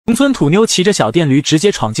农村土妞骑着小电驴直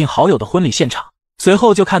接闯进好友的婚礼现场，随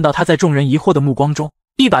后就看到她在众人疑惑的目光中，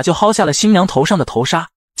一把就薅下了新娘头上的头纱，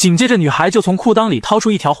紧接着女孩就从裤裆里掏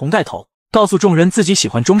出一条红盖头，告诉众人自己喜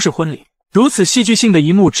欢中式婚礼。如此戏剧性的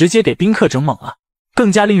一幕直接给宾客整懵了。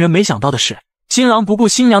更加令人没想到的是，新郎不顾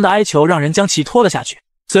新娘的哀求，让人将其拖了下去，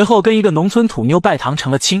随后跟一个农村土妞拜堂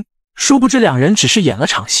成了亲。殊不知两人只是演了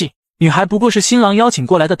场戏，女孩不过是新郎邀请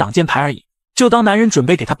过来的挡箭牌而已。就当男人准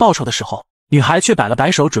备给她报仇的时候，女孩却摆了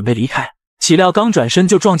摆手准备离开，岂料刚转身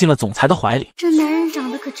就撞进了总裁的怀里。这男人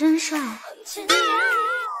长得可真帅。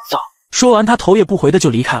说完他头也不回的就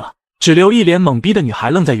离开了，只留一脸懵逼的女孩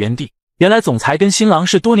愣在原地。原来总裁跟新郎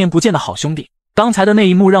是多年不见的好兄弟，刚才的那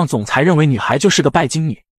一幕让总裁认为女孩就是个拜金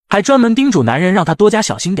女，还专门叮嘱男人让她多加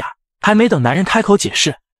小心点。还没等男人开口解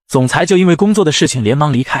释，总裁就因为工作的事情连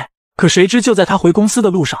忙离开。可谁知就在他回公司的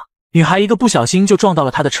路上，女孩一个不小心就撞到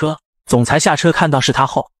了他的车。总裁下车看到是他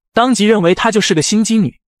后，当即认为她就是个心机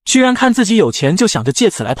女，居然看自己有钱就想着借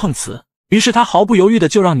此来碰瓷。于是他毫不犹豫的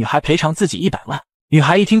就让女孩赔偿自己100万。女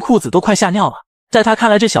孩一听裤子都快吓尿了，在他看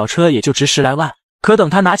来这小车也就值10来万，可等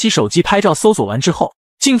他拿起手机拍照搜索完之后，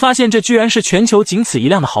竟发现这居然是全球仅此一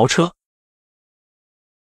辆的豪车。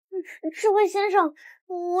这位先生，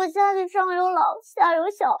我家里上有老下有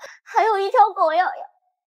小，还有一条狗要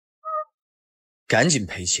赶紧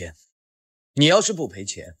赔钱！你要是不赔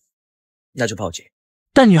钱，那就报警。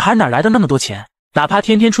但女孩哪来的那么多钱？哪怕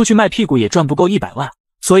天天出去卖屁股也赚不够100万，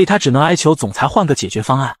所以她只能哀求总裁换个解决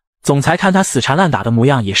方案。总裁看她死缠烂打的模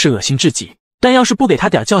样也是恶心至极，但要是不给她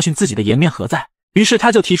点教训，自己的颜面何在？于是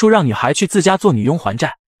他就提出让女孩去自家做女佣还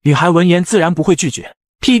债。女孩闻言自然不会拒绝，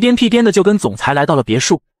屁颠屁颠的就跟总裁来到了别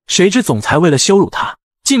墅。谁知总裁为了羞辱她，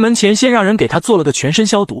进门前先让人给她做了个全身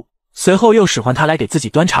消毒，随后又使唤她来给自己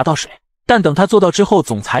端茶倒水。但等她做到之后，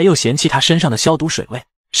总裁又嫌弃她身上的消毒水味。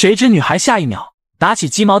谁知女孩下一秒拿起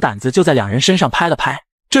鸡毛掸子就在两人身上拍了拍，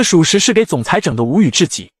这属实是给总裁整得无语至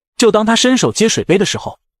极。就当他伸手接水杯的时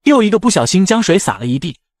候，又一个不小心将水洒了一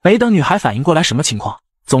地。没等女孩反应过来什么情况，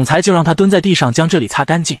总裁就让她蹲在地上将这里擦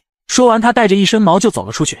干净。说完他带着一身毛就走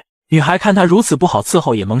了出去。女孩看他如此不好伺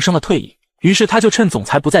候，也萌生了退意，于是他就趁总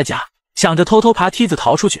裁不在家，想着偷偷爬梯子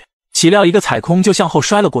逃出去，岂料一个踩空就向后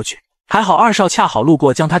摔了过去。还好二少恰好路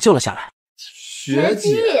过将他救了下来。学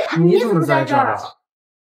姐，你怎么在这儿啊？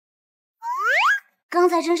刚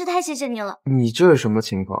才真是太谢谢你了。你这是什么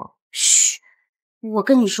情况？嘘，我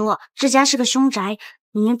跟你说，这家是个凶宅，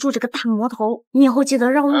里面住着个大魔头，你以后记得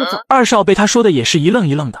绕路走。二少被他说的也是一愣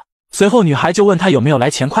一愣的，随后女孩就问他有没有来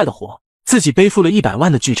钱快的活，自己背负了100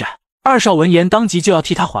万的巨债。二少闻言当即就要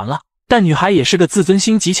替他还了，但女孩也是个自尊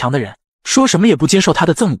心极强的人，说什么也不接受他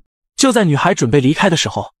的赠与。就在女孩准备离开的时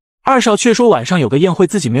候，二少却说晚上有个宴会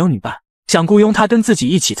自己没有女伴，想雇佣她跟自己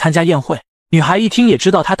一起参加宴会。女孩一听也知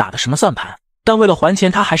道他打的什么算盘，但为了还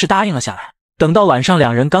钱她还是答应了下来。等到晚上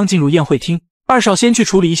两人刚进入宴会厅，二少先去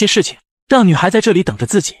处理一些事情，让女孩在这里等着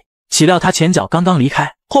自己。岂料他前脚刚刚离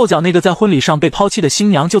开，后脚那个在婚礼上被抛弃的新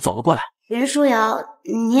娘就走了过来。袁书瑶，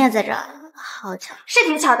你也在这儿，好巧。是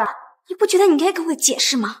挺巧的，你不觉得你应该跟我解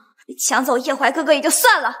释吗？你抢走叶怀哥哥也就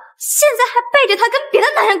算了，现在还背着他跟别的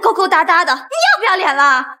男人勾勾搭搭的，你要不要脸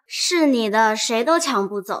了？是你的谁都抢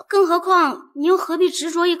不走，更何况你又何必执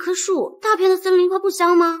着一棵树？大片的森林它不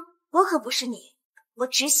香吗？我可不是你，我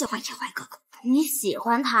只喜欢叶怀哥哥。你喜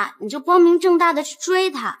欢他，你就光明正大的去追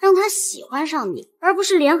他，让他喜欢上你，而不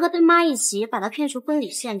是联合他妈一起把他骗去婚礼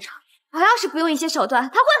现场。我要是不用一些手段，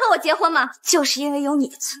他会和我结婚吗？就是因为有你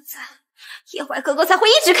的存在，叶怀哥哥才会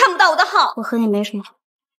一直看不到我的好。我和你没什么好。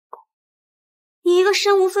你一个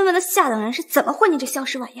身无分文的下等人是怎么混进这萧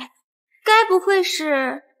氏晚宴的？该不会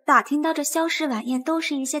是打听到这萧氏晚宴都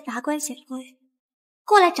是一些达官显贵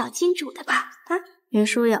过来找金主的吧？啊，袁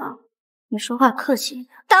书瑶，你说话客气一点。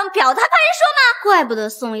当婊子还怕人说吗？怪不得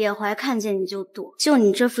宋叶怀看见你就躲，就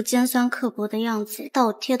你这副尖酸刻薄的样子，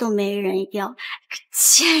倒贴都没人要。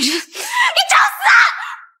贱人，你找死啊！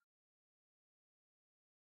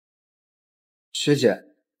学姐，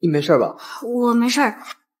你没事吧？我没事儿。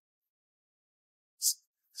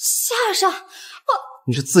夏少，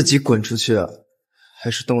你是自己滚出去，还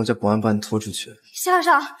是等我叫保安把你拖出去？夏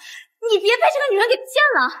少，你别被这个女人给骗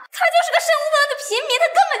了，她就是个身无分文的平民，她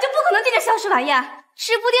根本就不可能进这萧氏晚宴，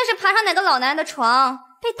指不定是爬上哪个老男人的床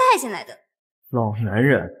被带进来的。老男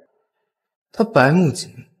人？他白木槿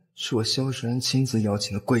是我萧时安亲自邀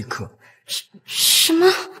请的贵客。什么？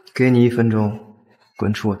给你1分钟，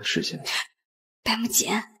滚出我的视线。白木槿，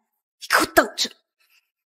你给我等着！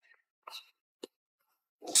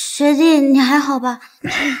学弟，你还好吧？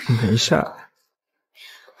没事儿。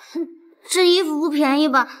这衣服不便宜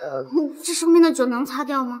吧？这上面的酒能擦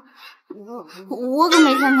掉吗？我可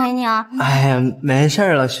没钱陪你啊。哎呀，没事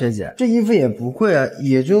了，学姐，这衣服也不贵啊，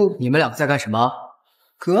也就……你们两个在干什么？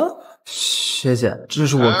哥，学姐，这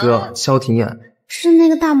是我哥萧廷宴，是那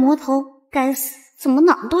个大魔头，该死，怎么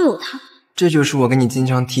哪儿都有他？这就是我跟你经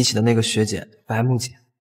常提起的那个学姐白木姐，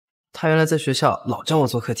她原来在学校老叫我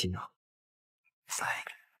做课题呢。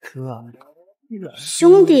哥，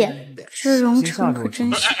兄弟，这荣成可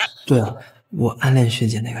真是……对啊，我暗恋学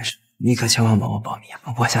姐那个事，你可千万帮我保密啊！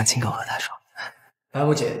我想亲口和她说。白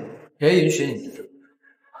木姐，谁允许你？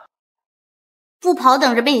不跑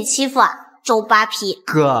等着被你欺负啊！周扒皮，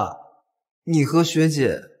哥，你和学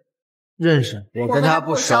姐认识？我跟她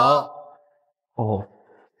不熟。哦，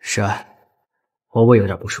是啊，我胃有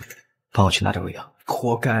点不舒服，帮我去拿点胃药。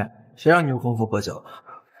活该，谁让你有功夫喝酒？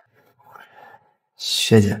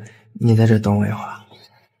学姐，你在这等我一会儿。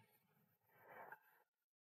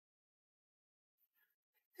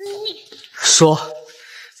说，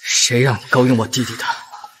谁让你勾引我弟弟的？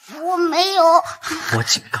我没有。我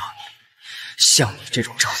警告你，像你这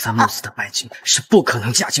种朝三暮四的拜金是不可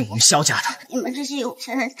能嫁进我们萧家的。你们这些有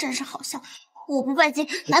钱人真是好笑，我不拜金，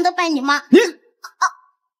难道拜你吗？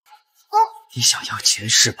你想要钱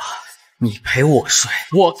是吧？你陪我睡，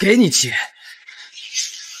我给你钱。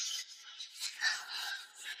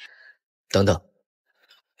等等，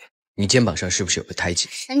你肩膀上是不是有个胎记？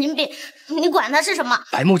神经病，你管他是什么？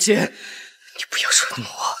白木剑，你不要惹怒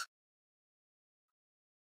我。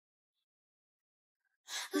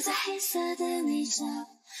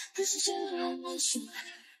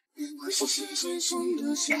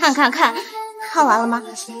看完了吗？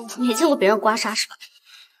没见过别人刮痧是吧？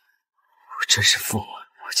我真是父母，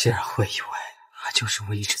我竟然会以为她就是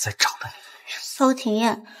我一直在找的那个女人。萧廷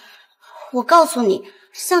宴，我告诉你，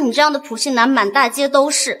像你这样的普信男满大街都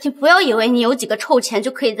是，你不要以为你有几个臭钱就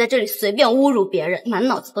可以在这里随便侮辱别人，满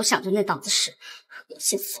脑子都想着那档子事，恶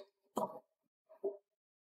心死了！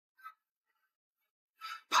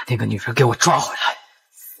把那个女人给我抓回来！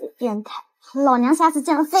死变态，老娘下次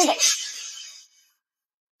见了非得……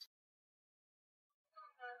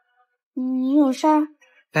你有事儿？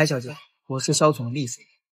白小姐，我是萧总的秘书，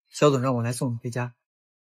萧总让我来送你回家。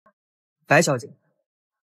白小姐，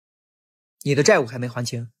你的债务还没还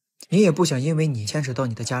清，你也不想因为你牵扯到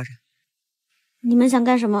你的家人。你们想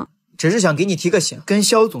干什么？只是想给你提个醒，跟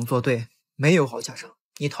萧总作对没有好下场，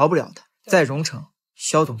你逃不了的。在荣城，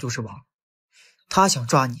萧总就是王，他想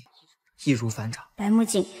抓你，易如反掌。白木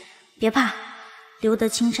槿，别怕，留得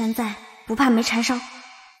青山在，不怕没柴烧。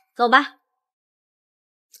走吧。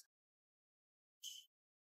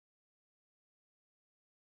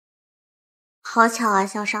好巧啊，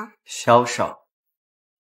萧少。萧少，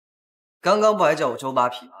刚刚不还叫我周扒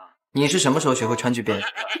皮吗？你是什么时候学会川剧变？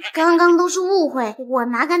刚刚都是误会，我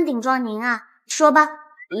哪敢顶撞您啊？说吧，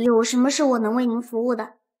有什么是我能为您服务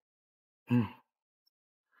的？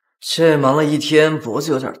这忙了一天，脖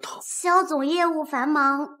子有点痛。萧总业务繁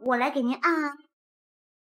忙，我来给您按按。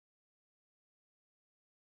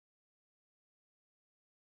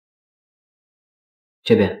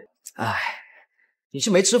这边。哎，你是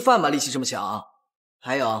没吃饭吧？力气这么强。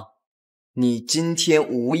还有，你今天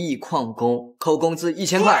无意旷工，扣工资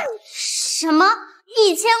1000块。什么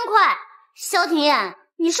？1000块？萧廷宴，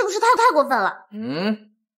你是不是太过分了？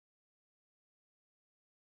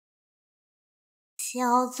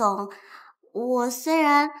萧总，我虽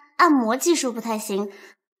然按摩技术不太行，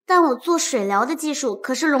但我做水疗的技术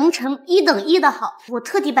可是龙城1等1的好，我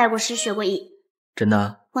特地拜过师学过艺。真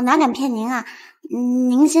的？我哪敢骗您啊？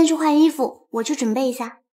您先去换衣服，我去准备一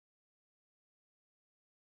下。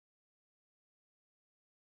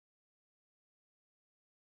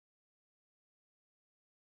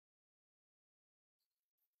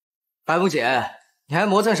白木姐，你还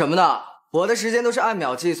磨蹭什么呢？我的时间都是按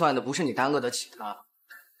秒计算的，不是你耽搁得起的。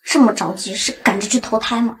这么着急，是赶着去投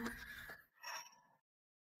胎吗？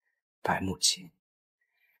白木姐，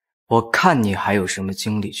我看你还有什么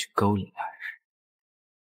精力去勾引男人？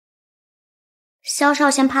萧少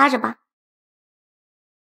先趴着吧。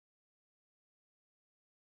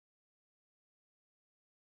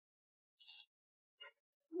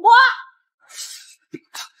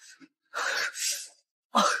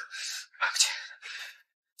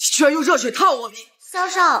你居然用热水烫我！你萧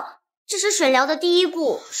少，这是水疗的第一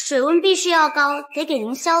步，水温必须要高，得给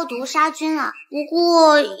您消毒杀菌啊。不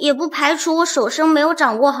过也不排除我手生没有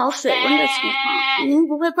掌握好水温的情况，您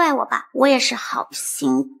不会怪我吧？我也是好心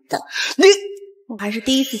的。我还是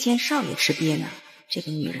第一次见少爷吃瘪呢，这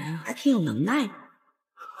个女人还挺有能耐的。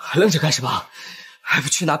还愣着干什么？还不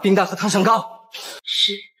去拿冰袋和烫伤膏？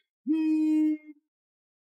是。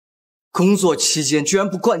工作期间居然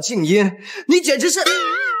不灌静音，你简直是……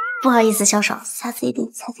不好意思，萧少，下次一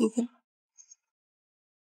定，下次一定。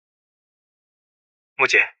木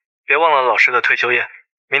姐，别忘了老师的退休宴，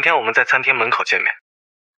明天我们在餐厅门口见面。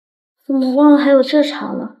怎么忘了还有这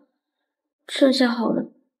场了？这下好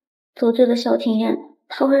了，得罪了萧廷宴，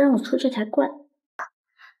他会让我出这才怪。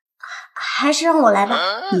还是让我来吧。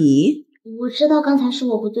你？我知道刚才是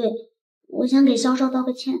我不对，我想给萧少道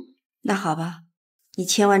个歉。那好吧，你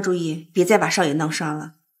千万注意，别再把少爷弄伤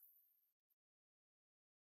了。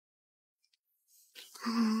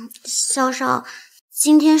萧少，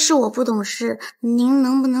今天是我不懂事，您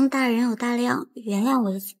能不能大人有大量，原谅我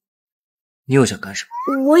一次？你又想干什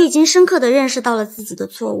么？我已经深刻地认识到了自己的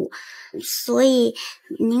错误，所以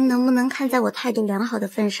您能不能看在我态度良好的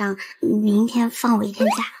份上，明天放我一天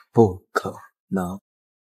假？不可能！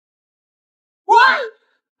喂，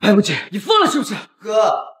白木姐，你疯了是不是？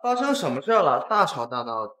哥，发生什么事了？大吵大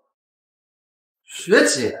闹的。学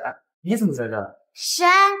姐，你怎么在这儿？时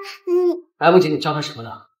安，白木姐，你张开什么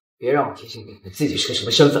呢？别让我提醒你自己是个什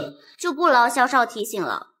么身份。就不劳萧少提醒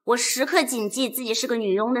了，我时刻谨记自己是个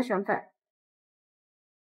女佣的身份。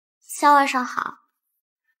萧二少好。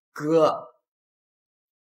哥，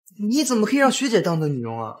你怎么可以让学姐当的女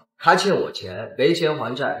佣啊？她欠我钱，没钱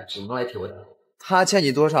还债，只能来替我打。她欠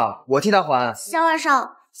你多少？我替她还。萧二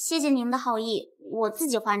少，谢谢您的好意，我自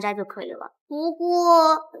己还债就可以了。不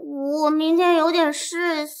过我明天有点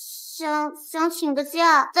事，想请个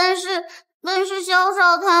假，但是萧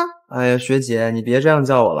少他……哎呀，学姐，你别这样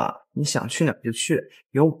叫我了，你想去哪儿就去，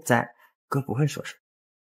有我在，哥不会说什么。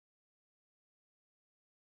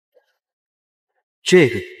这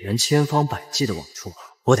个女人千方百计的往出，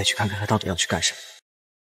我得去看看她到底要去干什么。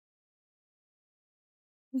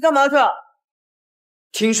你干嘛去？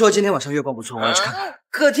听说今天晚上月光不错，我要去看看。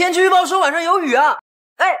可天气预报说晚上有雨啊！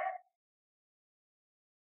哎，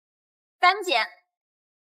白木姐，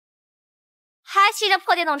还骑着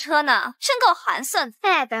破电动车呢，真够寒酸的。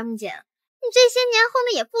哎，白木姐，你这些年混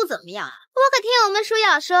的也不怎么样啊！我可听我们舒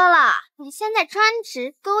雅说了，你现在专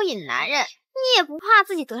职勾引男人，你也不怕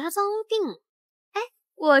自己得上躁郁病？哎，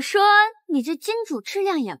我说你这金主质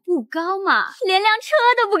量也不高嘛，连辆车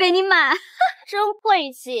都不给你买，真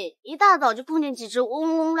晦气！一大早就碰见几只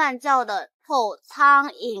嗡嗡乱叫的臭苍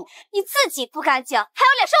蝇，你自己不干净，还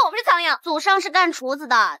有脸说我们是苍蝇？祖上是干厨子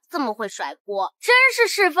的，这么会甩锅，真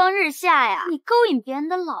是世风日下呀！你勾引别人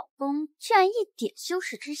的老公，居然一点羞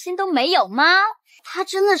耻之心都没有吗？她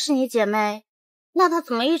真的是你姐妹？那她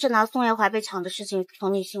怎么一直拿宋叶怀被抢的事情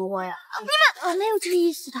捅你心窝呀？你们，我没有这个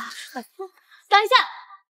意思的。等一下，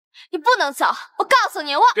你不能走！我告诉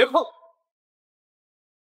你，我别碰！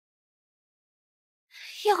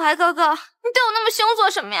叶怀哥哥，你对我那么凶做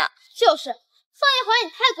什么呀？就是，宋叶怀你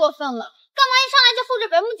太过分了，干嘛一上来就复制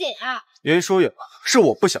白木槿啊？言说远了，是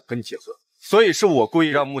我不想跟你结婚，所以是我故意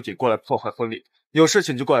让木槿过来破坏婚礼。有事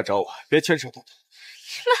情就过来找我，别牵扯到他。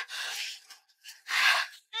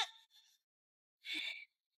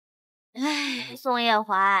哎，宋叶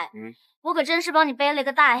怀，我可真是帮你背了一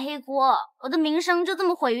个大黑锅，我的名声就这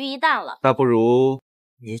么毁于一旦了。那不如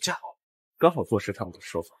你嫁我，刚好坐实他们的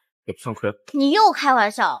说法，也不算亏了。你又开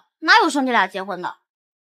玩笑，哪有兄弟俩结婚的？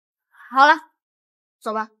好了，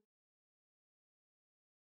走吧。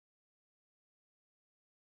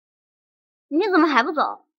你怎么还不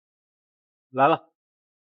走？来了，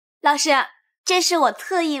老师，这是我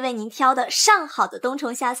特意为您挑的上好的冬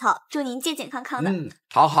虫夏草，祝您健健康康的。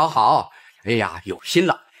好，好，好。哎呀，有心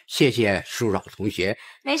了，谢谢舒扰同学。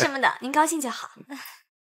没什么的，您高兴就好。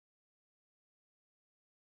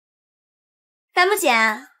白木姐，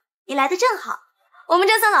你来的正好，我们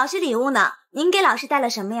正送老师礼物呢。您给老师带了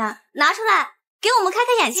什么呀？拿出来，给我们开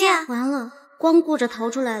开眼界啊！完了，光顾着逃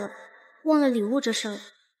出来了，忘了礼物这事儿。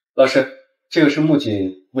老师，这个是木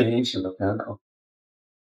槿为您请的培安扣。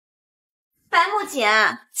白木姐，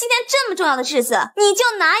今天这么重要的日子，你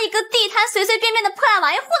就拿一个地摊随随便便的破烂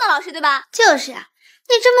玩意糊弄老师，对吧？就是呀，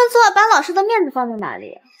你这么做，把老师的面子放在哪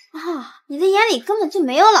里啊？你的眼里根本就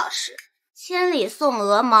没有老师。千里送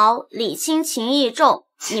鹅毛，礼轻情意重，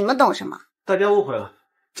你们懂什么？大家误会了，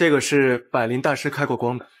这个是百灵大师开过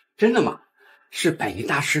光的。真的吗？是百灵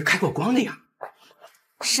大师开过光的呀？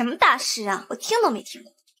什么大师啊？我听都没听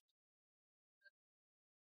过。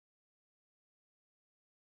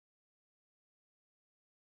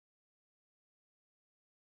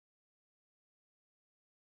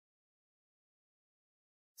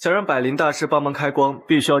想让百灵大师帮忙开光，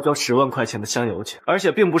必须要交10万块钱的香油钱，而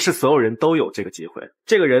且并不是所有人都有这个机会。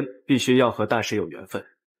这个人必须要和大师有缘分。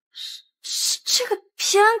这个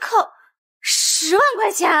平安扣10万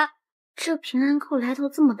块钱，这平安扣来头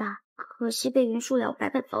这么大，可惜被云舒窈白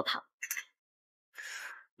白糟蹋。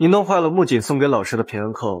你弄坏了木槿送给老师的平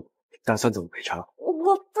安扣，打算怎么赔偿？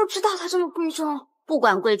我不知道他这么贵重。不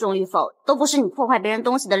管贵重与否，都不是你破坏别人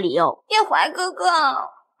东西的理由。叶怀哥哥，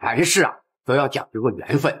凡事啊都要讲究个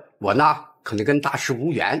缘分。我呢可能跟大师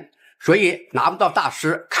无缘，所以拿不到大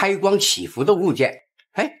师开光祈福的物件。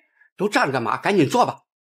哎，都站着干嘛？赶紧坐吧。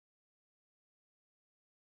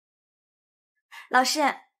老师，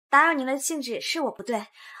打扰您的兴致是我不对，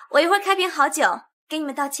我一会儿开瓶好酒给你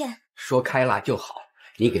们道歉。说开了就好，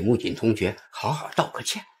你给木槿同学好好道个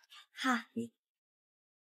歉。好。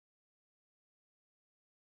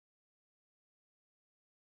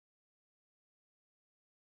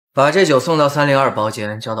把这酒送到302包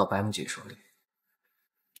间，交到白木槿手里，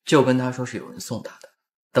就跟他说是有人送他的。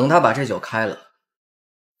等他把这酒开了，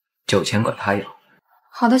酒钱管他要。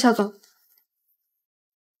好的，小总。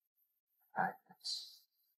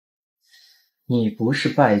你不是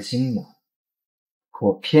拜金吗？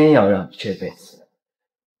我偏要让你这辈子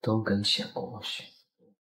都跟钱过去。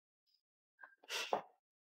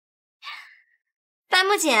白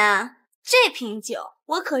木槿，这瓶酒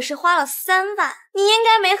我可是花了3万，你应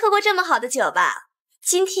该没喝过这么好的酒吧？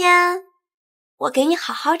今天我给你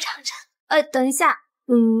好好尝尝。等一下，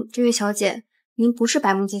这位小姐，您不是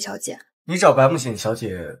白木槿小姐。你找白木槿小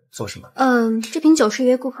姐做什么？这瓶酒是一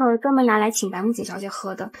位顾客专门拿来请白木槿小姐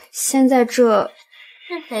喝的。现在这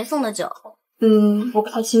是谁送的酒？我不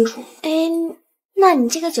太清楚。那你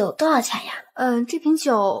这个酒多少钱呀？这瓶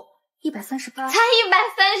酒138。才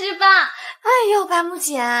138！哎呦，白木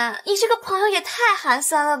槿，你这个朋友也太寒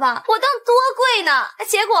酸了吧！我当多贵呢，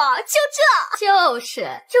结果就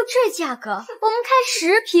这价格，我们开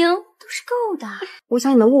10瓶都是够的。我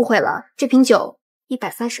想你们误会了，这瓶酒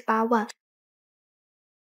138万。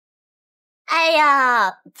哎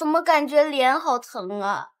呀，怎么感觉脸好疼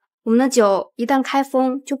啊？我们的酒一旦开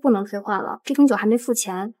封就不能退换了，这瓶酒还没付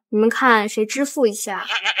钱，你们看谁支付一下？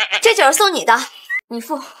这酒是送你的，你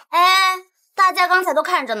付。大家刚才都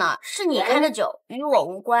看着呢，是你开的酒，与我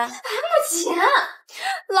无关。白木槿，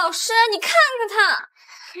老师，你看看他。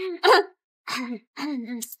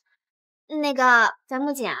那个白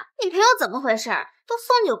木槿，你朋友怎么回事？都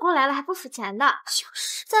送酒过来了还不付钱的？就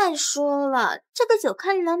是。再说了，这个酒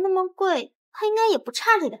看起来那么贵，他应该也不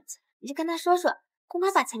差这点钱，你就跟他说说，公开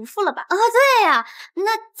把钱付了吧。对呀，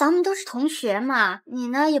那咱们都是同学嘛，你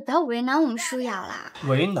呢也不要为难我们舒雅啦。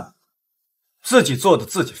为难？自己做的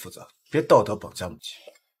自己负责，别道德绑架母亲。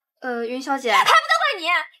云小姐，还不都怪你！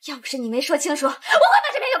要不是你没说清楚，我会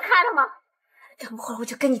把这瓶酒开了吗？等会儿我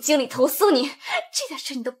就跟你经理投诉你，这点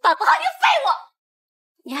事你都办不好，你个废物！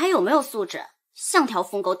你还有没有素质？像条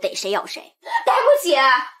疯狗，逮谁咬谁。白木槿，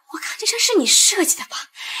我看这事是你设计的吧？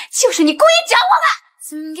就是你故意整我吧！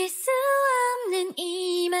婷婷，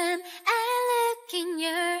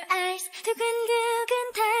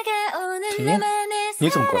你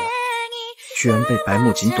怎么过来？居然被白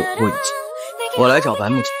木槿躲过一劫。我来找白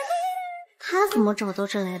木槿。他怎么找到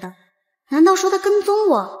这来的？难道说他跟踪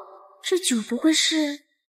我？这酒不会是……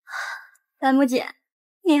白木槿，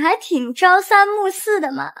你还挺朝三暮四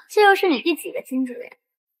的嘛？这又是你第几个金主人？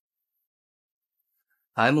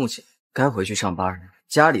白木槿，该回去上班了，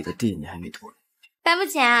家里的地你还没拖。白木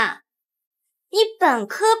槿，你本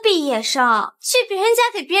科毕业生，去别人家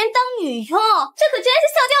给别人当女佣，这可真是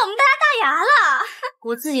笑掉我们大家大牙了！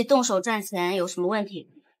我自己动手赚钱有什么问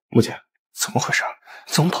题？木槿，怎么回事？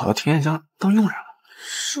怎么跑到田燕家当佣人了？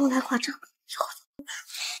说来话长，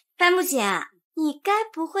白木槿，你该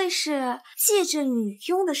不会是借着女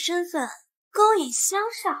佣的身份勾引萧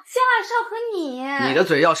少？萧二少和你……你的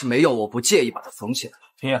嘴要是没用，我不介意把它缝起来。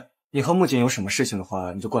田燕，你和木槿有什么事情的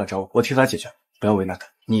话，你就过来找我，我替他解决，不要为难他。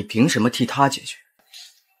你凭什么替他解决？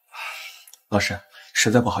老师，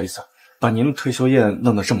实在不好意思，把您的退休宴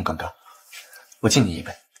弄得这么尴尬，我敬你一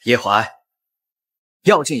杯。叶怀，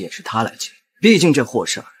要敬也是他来敬，毕竟这祸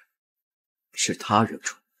事儿是他惹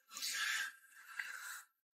出。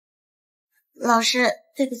老师，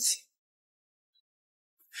对不起。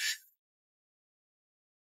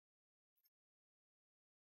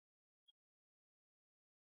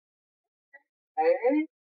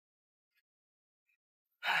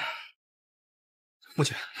木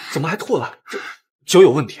槿，怎么还吐了？这酒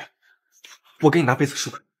有问题，我给你拿杯子漱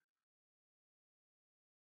口。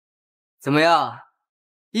怎么样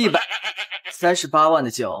？138万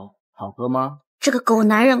的酒好喝吗？这个狗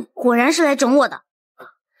男人果然是来整我的。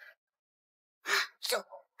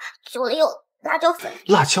酒里有辣椒粉。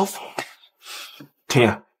辣椒粉？田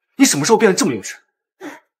燕，你什么时候变得这么幼稚？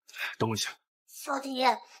等我一下。小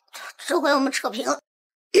姐，这回我们扯平了，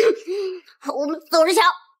我们走着瞧。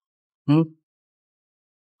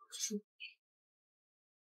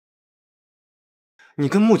你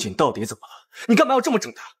跟木槿到底怎么了？你干嘛要这么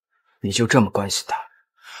整他？你就这么关心他？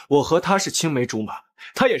我和他是青梅竹马，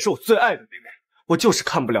她也是我最爱的妹妹。我就是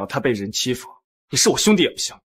看不了他被人欺负。你是我兄弟也不行。